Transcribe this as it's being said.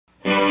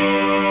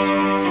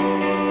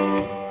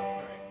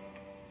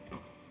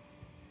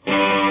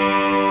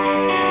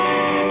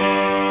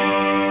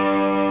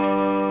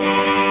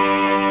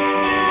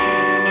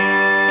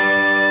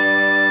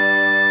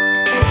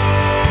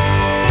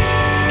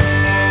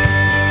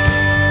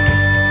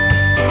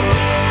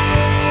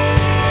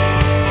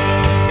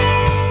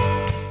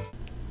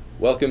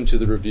Welcome to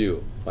the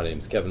Revue. My name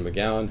is Kevin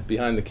McGowan.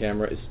 Behind the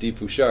camera is Steve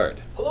Fouchard.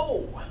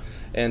 Hello.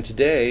 And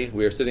today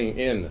we are sitting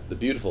in the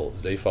beautiful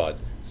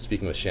Zaphod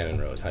speaking with Shannon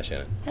Rose. Hi,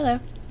 Shannon.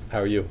 Hello. How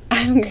are you?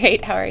 I'm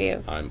great. How are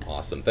you? I'm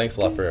awesome. Thanks a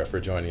lot for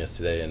joining us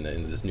today in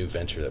this new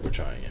venture that we're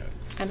trying out.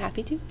 I'm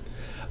happy to.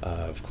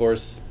 Of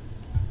course,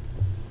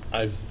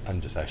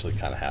 I'm just actually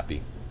kind of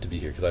happy to be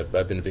here because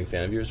I've been a big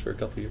fan of yours for a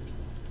couple of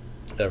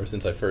years. Ever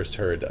since I first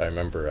heard, I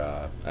remember,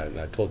 and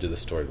I've told you this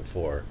story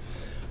before,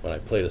 when I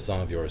played a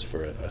song of yours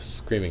for a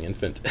screaming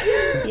infant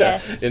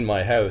Yes. in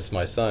my house,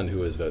 my son, who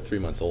was about 3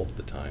 months old at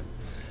the time,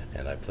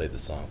 and I played the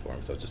song for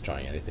him, so I was just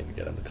trying anything to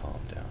get him to calm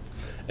down.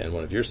 And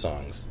one of your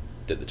songs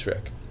did the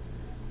trick.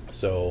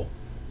 So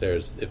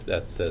if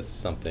that says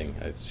something,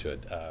 I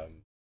should.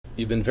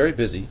 You've been very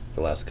busy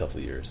the last couple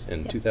of years.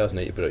 In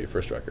 2008, you put out your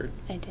first record.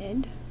 I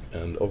did.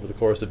 And over the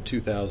course of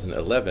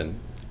 2011,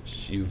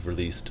 you've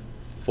released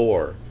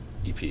 4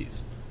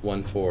 EPs,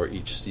 one for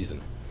each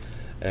season.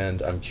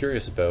 And I'm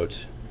curious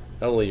about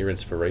not only your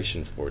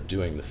inspiration for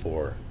doing the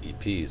 4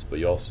 EPs, but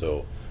you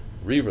also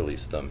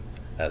re-released them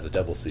as a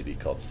double CD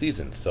called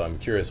Seasons. So I'm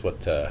curious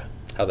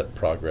how that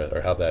progress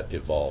or how that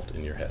evolved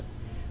in your head.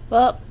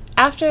 Well,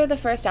 after the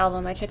first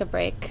album, I took a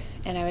break,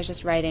 and I was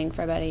just writing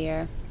for about a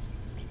year.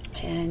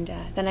 And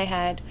then I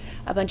had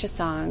a bunch of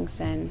songs,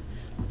 and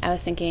I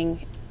was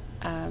thinking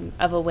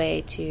of a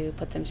way to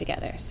put them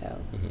together.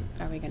 So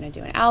are we going to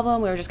do an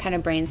album? We were just kind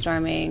of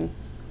brainstorming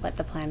what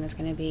the plan was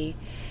going to be.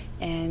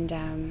 And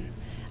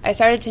I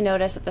started to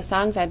notice that the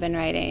songs I've been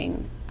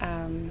writing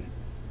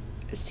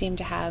seem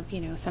to have,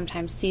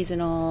 sometimes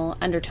seasonal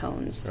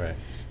undertones. Right.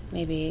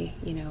 Maybe,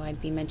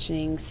 I'd be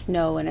mentioning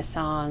snow in a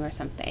song or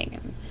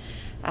something.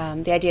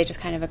 And, the idea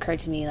just kind of occurred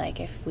to me, like,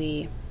 if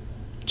we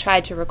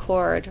tried to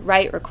record,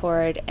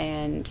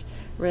 and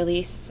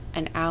release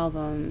an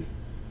album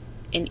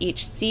in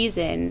each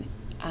season,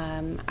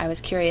 I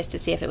was curious to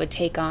see if it would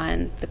take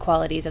on the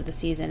qualities of the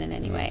season in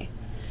any way.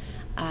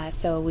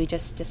 So we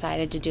just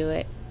decided to do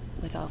it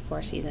with all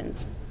 4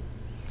 seasons.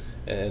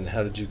 And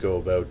how did you go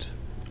about,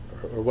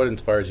 or what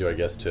inspired you, I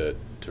guess, to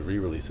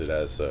re-release it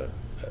as a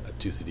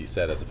 2 CD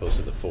set as opposed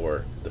to the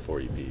 4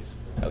 EPs?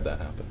 How'd that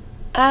happen?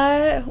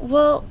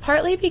 Well,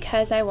 partly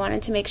because I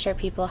wanted to make sure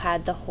people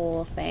had the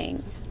whole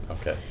thing.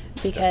 Okay.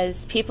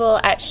 Because people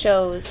at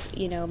shows,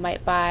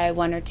 might buy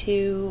 1 or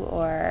 2,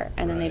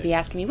 and then they'd be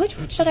asking me, which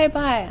one should I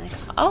buy? I'm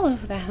like, all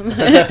of them.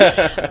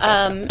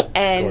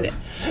 And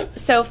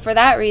so for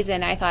that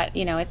reason, I thought,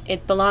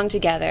 it belonged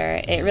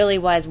together. It really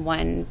was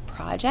one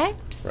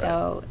project. Right.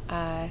 So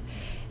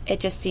it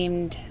just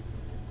seemed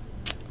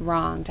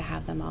wrong to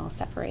have them all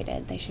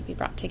separated. They should be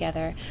brought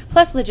together.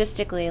 Plus,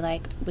 logistically,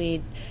 like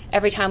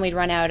every time we'd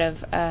run out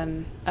of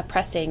a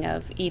pressing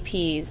of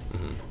EPs,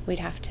 we'd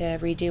have to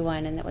redo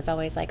one, and it was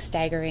always like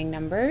staggering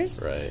numbers.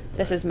 Right.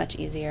 This is much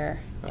easier,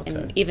 Okay.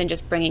 and even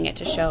just bringing it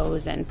to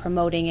shows and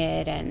promoting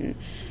it and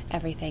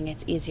everything,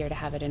 it's easier to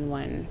have it in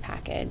one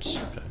package.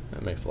 Okay,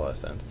 that makes a lot of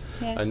sense.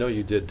 Yeah. I know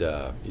you did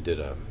a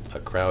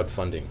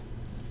crowdfunding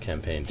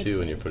campaign too,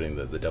 and you're putting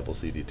the double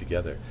CD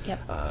together. Yep.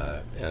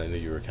 And I know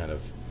you were kind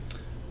of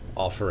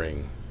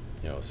offering,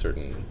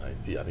 certain,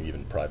 I think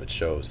even private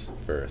shows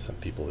for some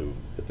people who,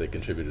 if they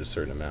contributed a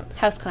certain amount.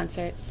 House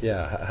concerts.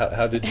 Yeah.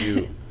 How did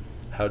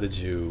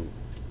you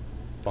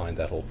find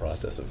that whole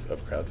process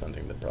of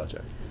crowdfunding the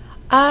project?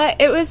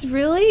 It was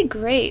really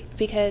great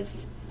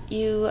because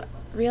you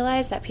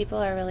realize that people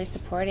are really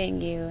supporting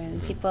you,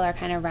 and people are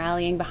kind of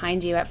rallying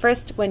behind you. At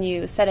first, when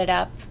you set it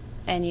up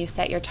and you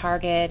set your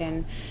target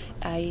and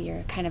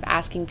you're kind of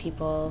asking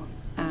people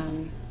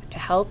to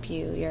help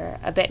you, you're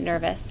a bit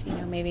nervous.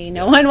 Maybe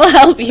no one will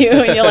help you,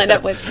 and you'll end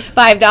up with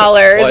 $5.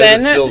 Well,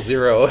 and it's still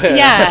zero.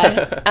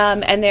 Yeah.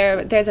 And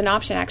there's an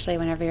option, actually,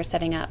 whenever you're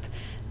setting up,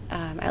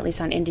 at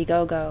least on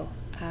Indiegogo,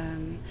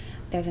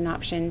 there's an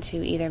option to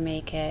either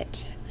make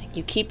it like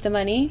you keep the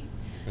money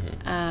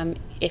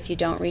if you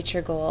don't reach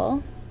your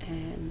goal,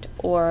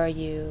 or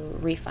you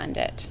refund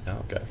it.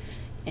 Oh, okay.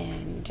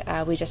 And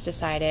we just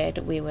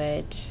decided we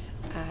would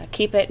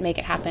keep it, make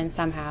it happen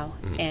somehow.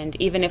 And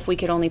even if we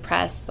could only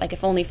press, like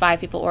if only 5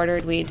 people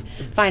ordered, we'd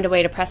find a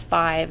way to press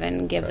 5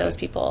 and give those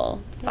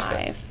people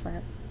 5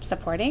 for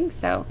supporting.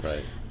 So,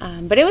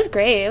 but it was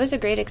great. It was a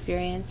great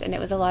experience, and it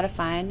was a lot of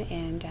fun.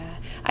 And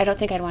I don't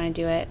think I'd want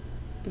to do it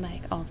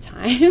like all the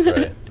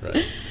time.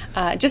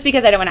 Right. Just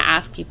because I don't want to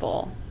ask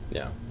people.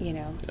 Yeah.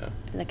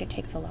 Like it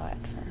takes a lot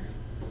for.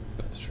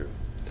 That's true.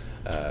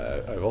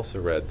 I've also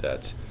read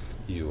that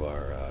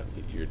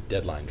you're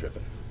deadline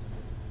driven.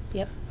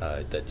 Yep.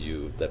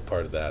 That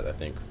part of that, I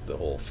think the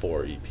whole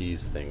 4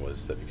 EPs thing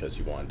was that because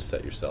you wanted to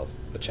set yourself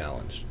a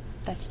challenge.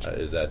 That's true.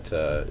 Is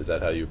that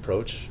how you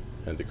approach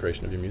the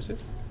creation of your music?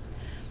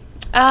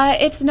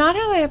 It's not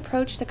how I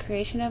approach the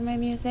creation of my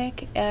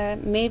music.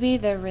 Maybe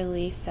the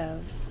release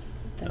of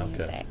the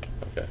music.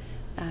 Okay.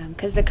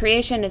 Because the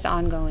creation is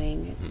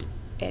ongoing.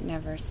 It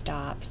never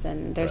stops,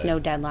 and there's no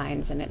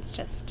deadlines, and it's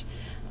just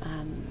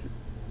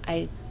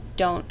I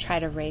don't try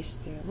to race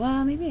through.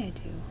 Well, maybe I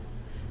do.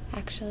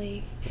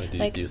 Actually,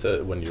 do you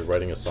say when you're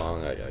writing a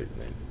song,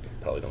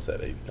 probably don't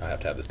say I have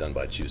to have this done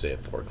by Tuesday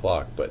at 4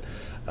 o'clock, but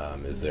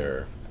is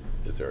there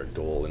a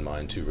goal in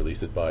mind to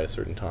release it by a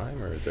certain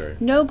time, or is there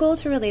no goal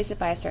to release it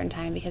by a certain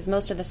time, because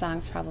most of the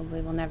songs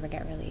probably will never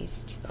get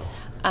released.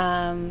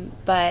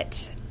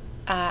 But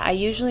I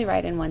usually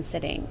write in one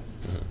sitting,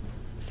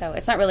 so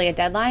it's not really a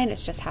deadline.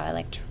 It's just how I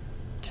like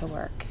to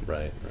work.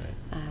 Right.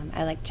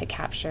 I like to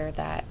capture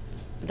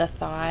the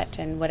thought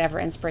and whatever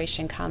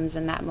inspiration comes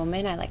in that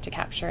moment. I like to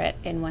capture it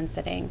in one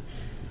sitting,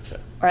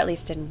 or at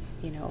least in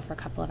for a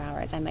couple of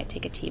hours. I might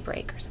take a tea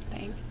break or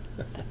something.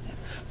 That's it.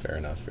 Fair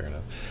enough.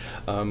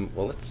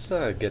 Well, let's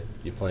get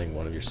you playing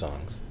one of your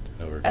songs.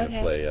 We're going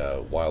to play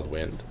Wild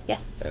Wind.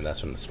 Yes. And that's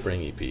from the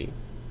Spring EP.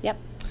 Yep.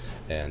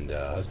 And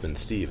husband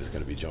Steve is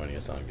going to be joining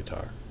us on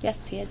guitar.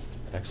 Yes, he is.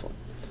 Excellent.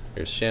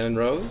 Here's Shannon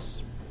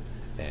Rose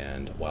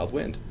and Wild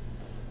Wind.